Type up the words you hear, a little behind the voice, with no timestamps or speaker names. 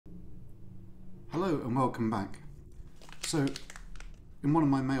Hello and welcome back. So in one of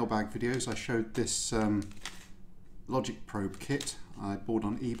my mailbag videos I showed this logic probe kit I bought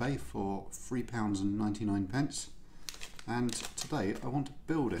on eBay for £3.99 and today I want to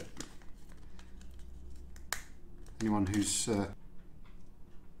build it. Anyone who's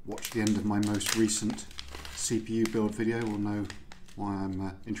watched the end of my most recent CPU build video will know why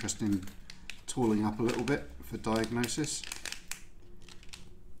I'm interested in tooling up a little bit for diagnosis.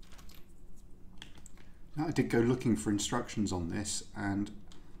 Now, I did go looking for instructions on this and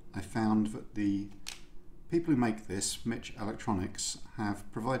I found that the people who make this, Mitch Electronics, have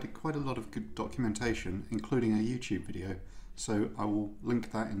provided quite a lot of good documentation, including a YouTube video, so I will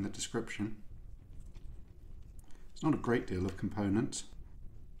link that in the description. It's not a great deal of components.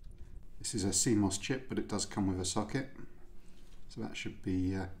 This is a CMOS chip, but it does come with a socket, so that should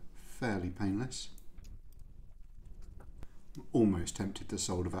be fairly painless. I'm almost tempted to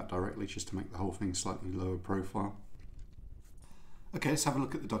solder that directly just to make the whole thing slightly lower profile. Okay, let's have a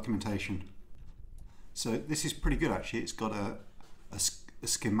look at the documentation. So this is pretty good actually. It's got a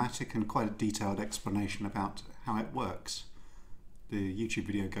schematic and quite a detailed explanation about how it works. The YouTube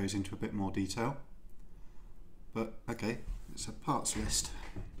video goes into a bit more detail. But okay, it's a parts list.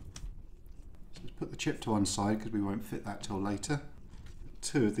 So let's put the chip to one side because we won't fit that till later.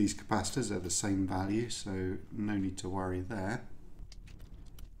 Two of these capacitors are the same value, so no need to worry there.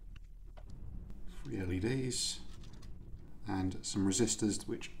 3 LEDs and some resistors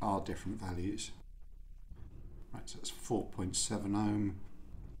which are different values. Right, so that's 4.7 ohm.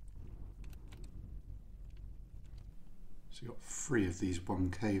 So you've got 3 of these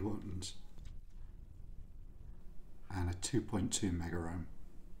 1K ones and a 2.2 mega ohm.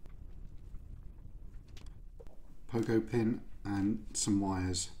 Pogo pin and some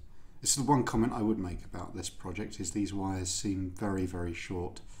wires. This is the one comment I would make about this project, is these wires seem very, very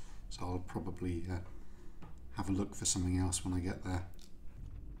short, so I'll probably have a look for something else when I get there.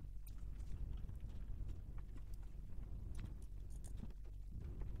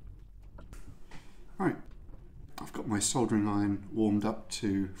 Right, I've got my soldering iron warmed up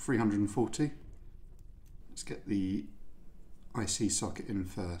to 340. Let's get the IC socket in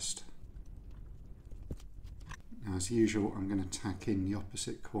first. Now, as usual, I'm going to tack in the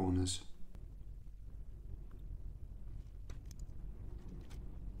opposite corners.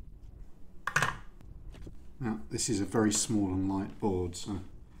 Now, this is a very small and light board, so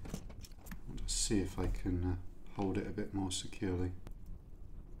I'll just see if I can hold it a bit more securely.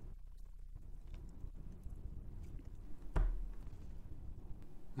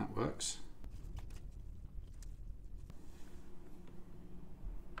 That works.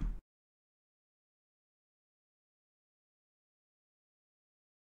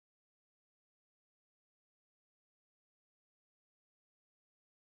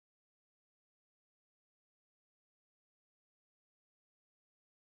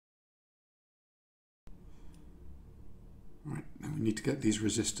 Right, now we need to get these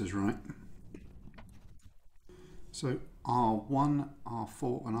resistors right. So R1,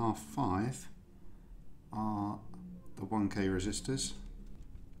 R4 and R5 are the 1K resistors.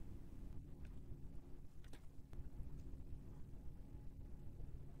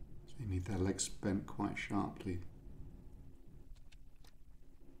 So you need their legs bent quite sharply.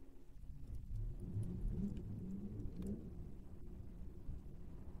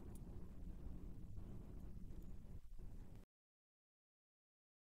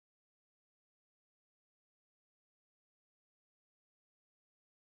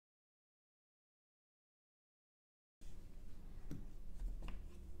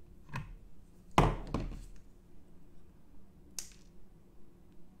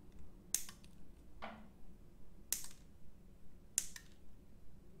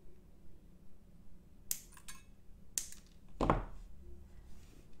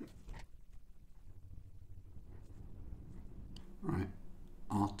 Right,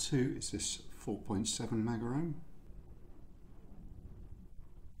 R2 is this 4.7 mega ohm,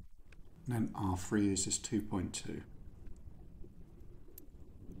 and then R3 is this 2.2.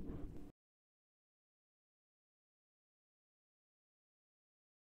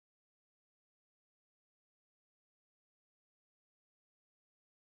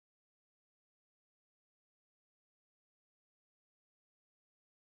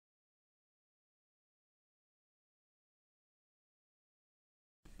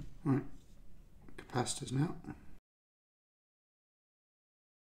 Right, capacitors now.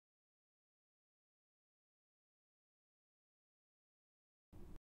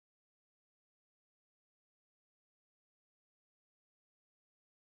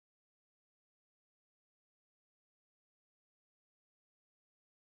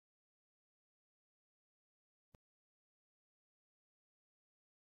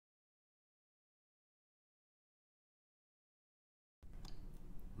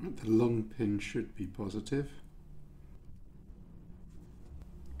 Right, the long pin should be positive.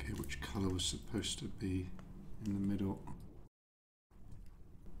 Okay, which colour was supposed to be in the middle?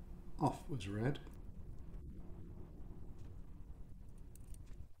 Off was red.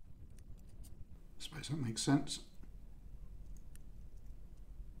 I suppose that makes sense.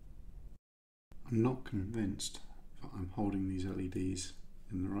 I'm not convinced that I'm holding these LEDs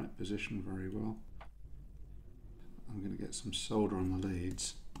in the right position very well. I'm going to get some solder on the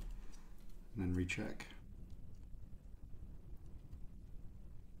leads and then recheck.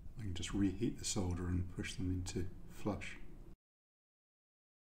 I can just reheat the solder and push them into flush.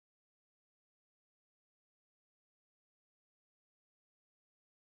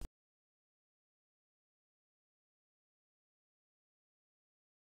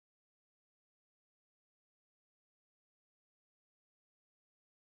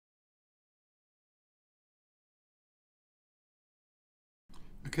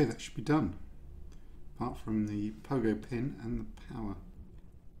 Okay, that should be done, apart from the pogo pin and the power.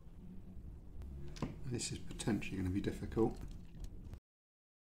 This is potentially going to be difficult.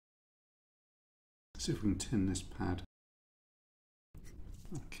 Let's see if we can tin this pad.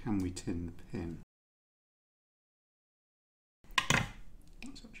 Or can we tin the pin?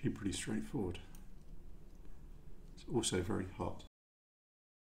 That's actually pretty straightforward. It's also very hot.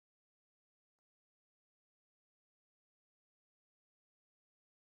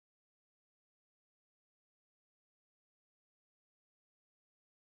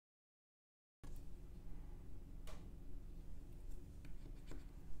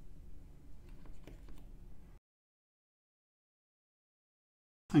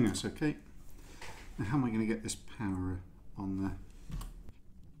 I think that's okay. Now how am I going to get this power on there?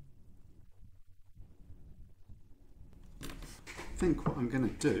 I think what I'm going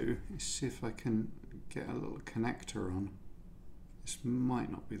to do is see if I can get a little connector on. This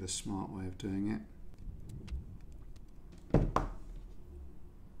might not be the smart way of doing it.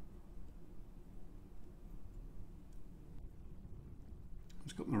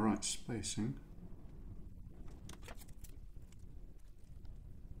 It's got the right spacing.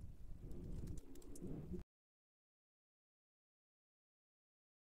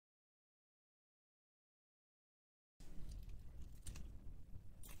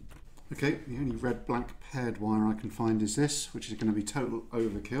 Okay, the only red-black paired wire I can find is this, which is going to be total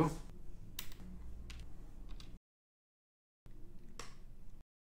overkill.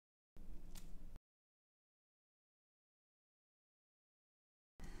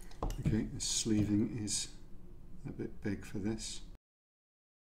 Okay, the sleeving is a bit big for this.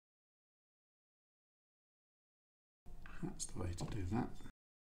 That's the way to do that.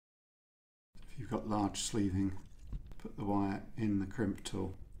 If you've got large sleeving, put the wire in the crimp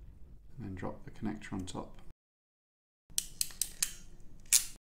tool and then drop the connector on top.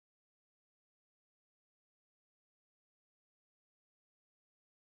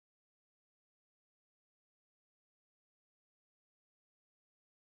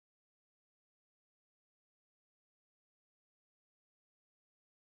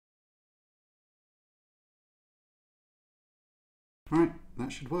 Right,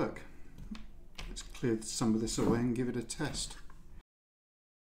 that should work. Let's clear some of this away and give it a test.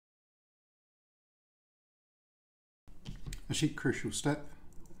 Actually, crucial step,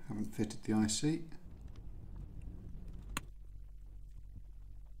 haven't fitted the IC.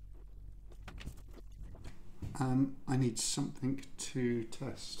 I need something to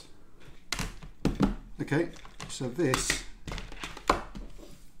test. Okay, so this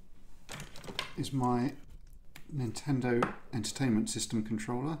is my Nintendo Entertainment System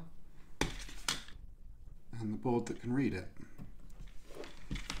controller and the board that can read it.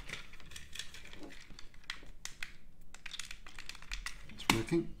 It's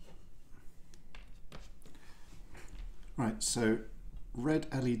working. Right, so red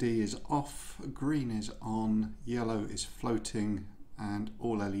LED is off, green is on, yellow is floating, and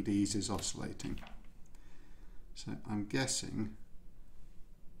all LEDs is oscillating. So I'm guessing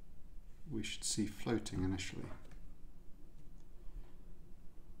we should see floating initially.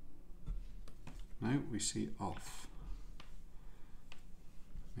 No, we see off.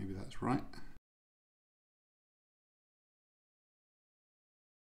 Maybe that's right.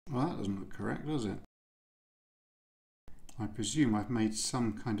 Well, that doesn't look correct, does it? I presume I've made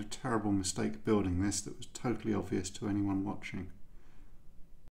some kind of terrible mistake building this that was totally obvious to anyone watching.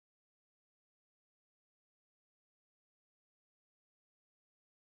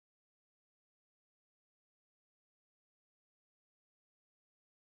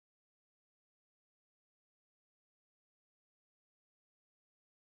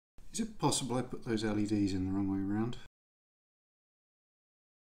 Is it possible I put those LEDs in the wrong way around?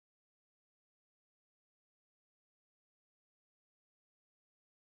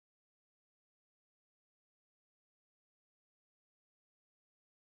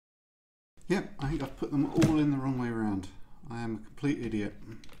 Yep, I think I've put them all in the wrong way around. I am a complete idiot.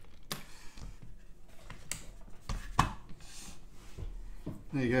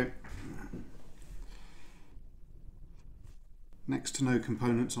 There you go. Next to no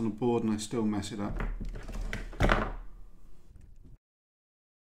components on a board and I still mess it up.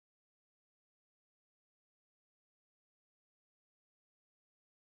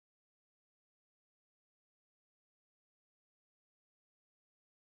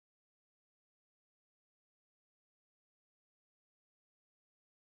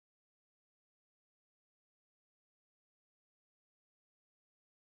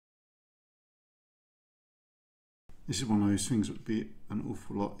 This is one of those things that would be an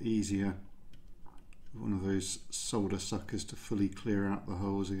awful lot easier with one of those solder suckers to fully clear out the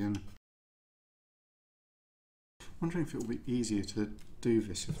holes again. I'm wondering if it would be easier to do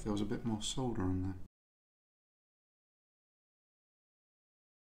this if there was a bit more solder on there.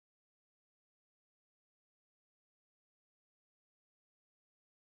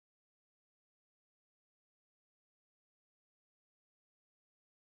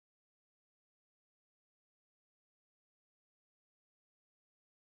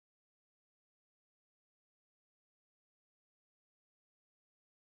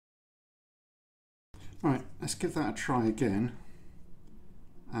 Right, let's give that a try again,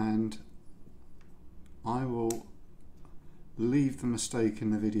 and I will leave the mistake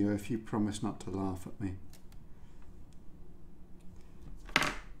in the video if you promise not to laugh at me.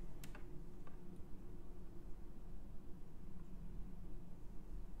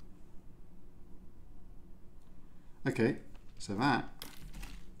 Okay, so that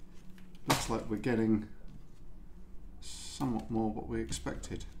looks like we're getting somewhat more what we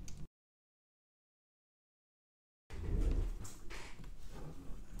expected.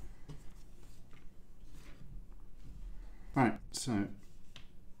 Right, so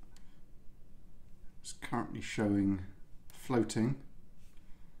it's currently showing floating.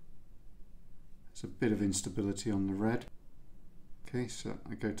 There's a bit of instability on the red. Okay, so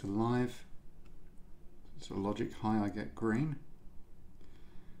I go to live. So logic high I get green,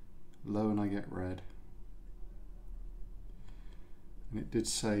 low and I get red. And it did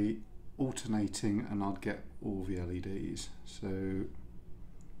say alternating and I'd get all the LEDs. So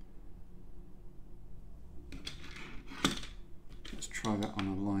let's try that on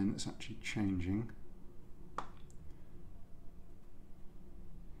a line that's actually changing.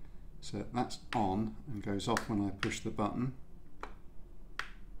 So that's on and goes off when I push the button.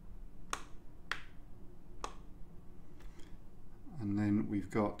 And then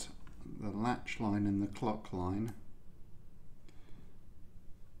we've got the latch line and the clock line.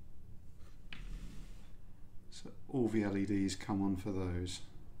 So all the LEDs come on for those.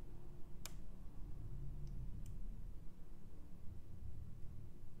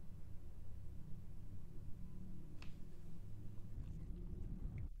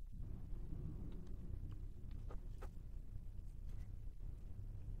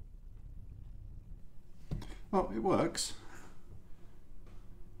 Well, it works.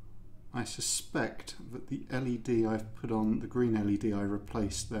 I suspect that the LED I've put on, the green LED I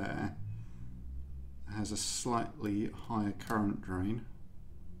replaced there, has a slightly higher current drain.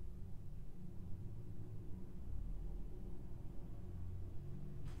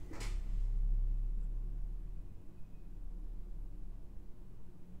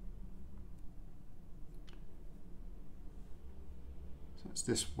 So it's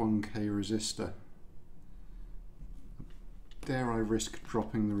this 1K resistor. Dare I risk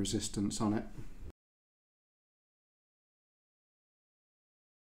dropping the resistance on it?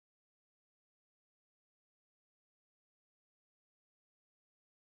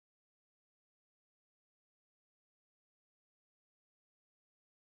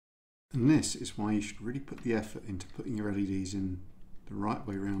 And this is why you should really put the effort into putting your LEDs in the right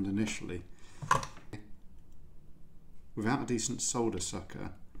way around initially. Without a decent solder sucker,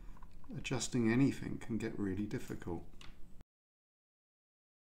 adjusting anything can get really difficult.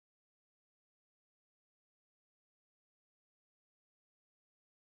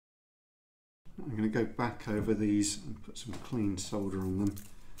 I'm going to go back over these and put some clean solder on them.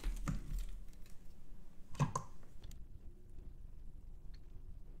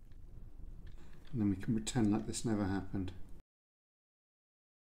 And then we can pretend like this never happened.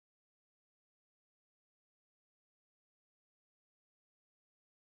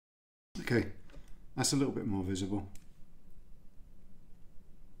 Okay, that's a little bit more visible.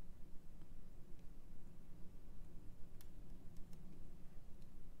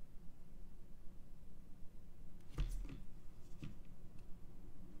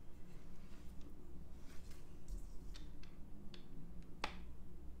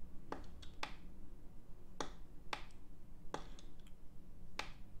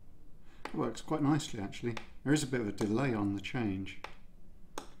 works quite nicely actually. There is a bit of a delay on the change.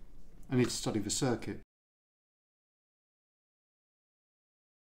 I need to study the circuit.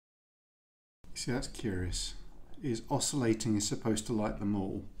 See, that's curious. Oscillating is supposed to light them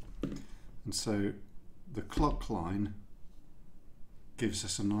all, and so the clock line gives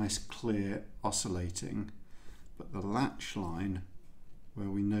us a nice clear oscillating, but the latch line, where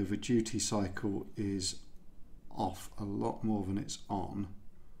we know the duty cycle is off a lot more than it's on,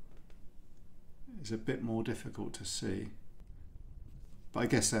 is a bit more difficult to see. But I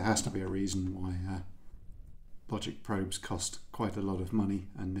guess there has to be a reason why logic probes cost quite a lot of money,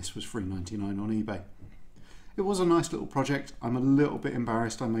 and this was $3.99 on eBay. It was a nice little project. I'm a little bit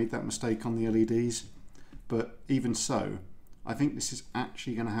embarrassed I made that mistake on the LEDs, but even so, I think this is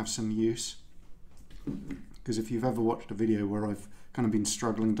actually going to have some use, because if you've ever watched a video where I've kind of been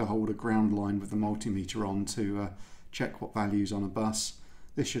struggling to hold a ground line with the multimeter on to check what values on a bus,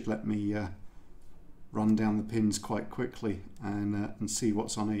 this should let me run down the pins quite quickly and see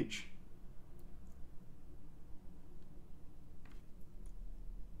what's on each.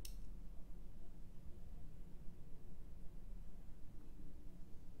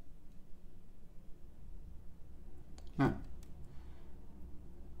 No.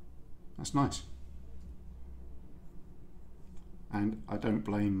 That's nice. And I don't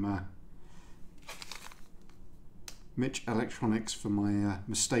blame Mitch Electronics for my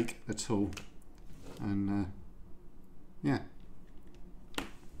mistake at all. And yeah,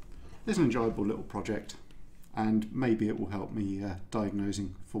 it's an enjoyable little project, and maybe it will help me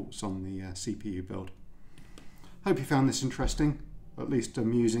diagnosing faults on the CPU build. Hope you found this interesting, at least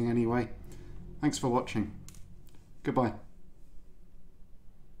amusing anyway. Thanks for watching. Goodbye.